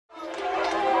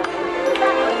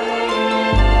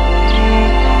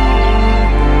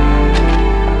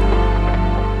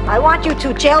want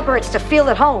you two jailbirds to feel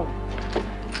at home.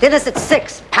 Dinner's at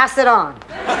 6. Pass it on.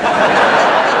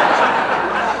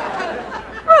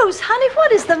 Rose, honey,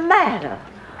 what is the matter?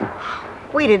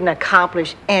 We didn't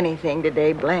accomplish anything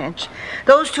today, Blanche.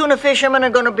 Those tuna fishermen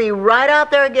are going to be right out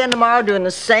there again tomorrow doing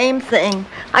the same thing.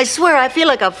 I swear, I feel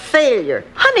like a failure.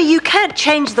 Honey, you can't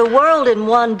change the world in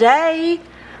one day.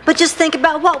 But just think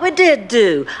about what we did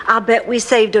do. I bet we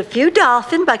saved a few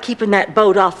dolphins by keeping that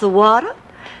boat off the water.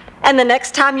 And the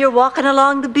next time you're walking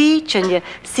along the beach and you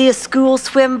see a school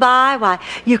swim by, why,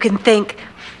 you can think,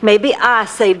 maybe I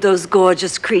saved those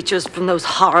gorgeous creatures from those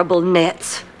horrible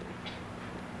nets.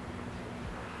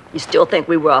 You still think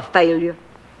we were a failure?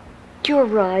 You're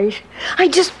right. I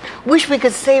just wish we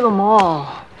could save them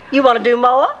all. You want to do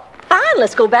more? Fine,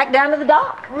 let's go back down to the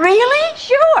dock. Really?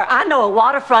 Sure. I know a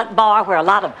waterfront bar where a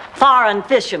lot of foreign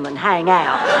fishermen hang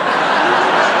out.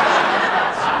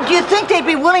 Do you think they'd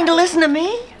be willing to listen to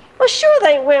me? Well, sure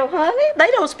they will, honey.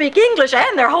 They don't speak English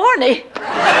and they're horny.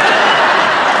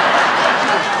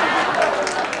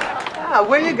 Ah,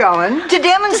 where you going? To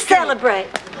demonstrate. To celebrate.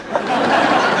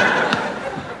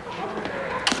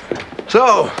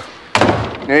 So,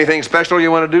 anything special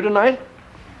you want to do tonight?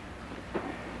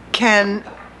 Ken,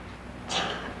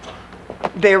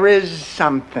 there is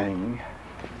something.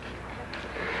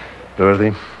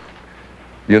 Dorothy,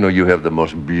 you know you have the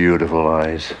most beautiful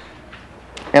eyes.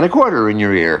 And a quarter in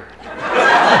your ear.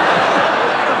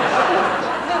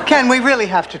 Ken, we really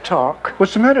have to talk.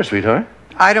 What's the matter, sweetheart?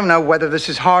 I don't know whether this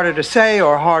is harder to say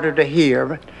or harder to hear,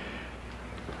 but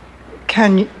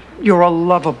Ken, you're a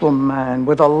lovable man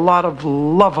with a lot of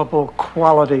lovable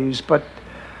qualities, but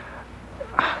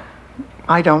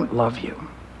I don't love you.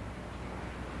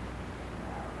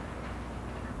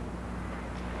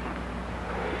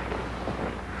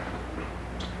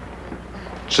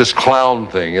 It's this clown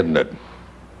thing, isn't it?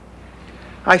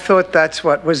 I thought that's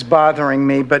what was bothering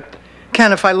me, but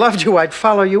Ken, if I loved you, I'd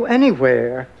follow you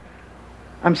anywhere.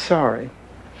 I'm sorry.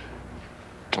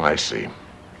 I see.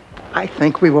 I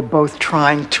think we were both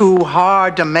trying too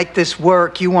hard to make this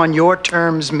work, you on your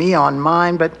terms, me on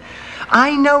mine, but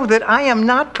I know that I am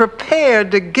not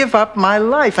prepared to give up my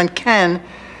life. And Ken,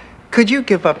 could you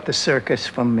give up the circus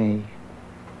for me?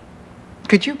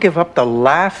 Could you give up the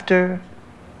laughter,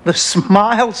 the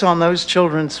smiles on those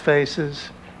children's faces?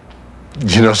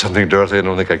 You know something, Dorothy? I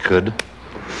don't think I could.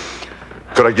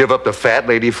 Could I give up the fat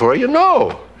lady for you?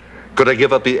 No. Could I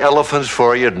give up the elephants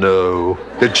for you? No.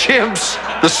 The chimps,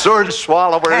 the sword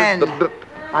swallowers. And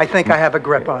I think I have a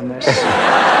grip on this.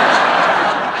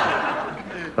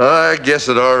 I guess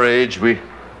at our age, we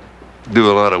do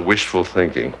a lot of wishful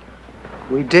thinking.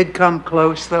 We did come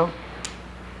close, though.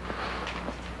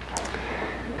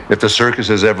 If the circus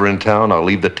is ever in town, I'll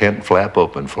leave the tent flap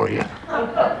open for you.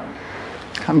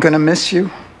 I'm gonna miss you.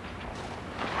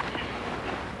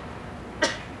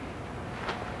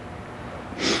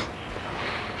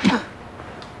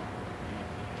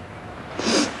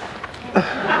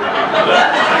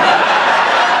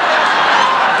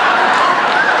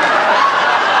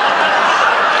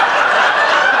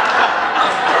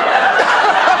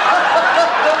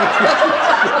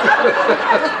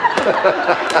 Ha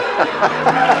ha ha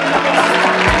ha!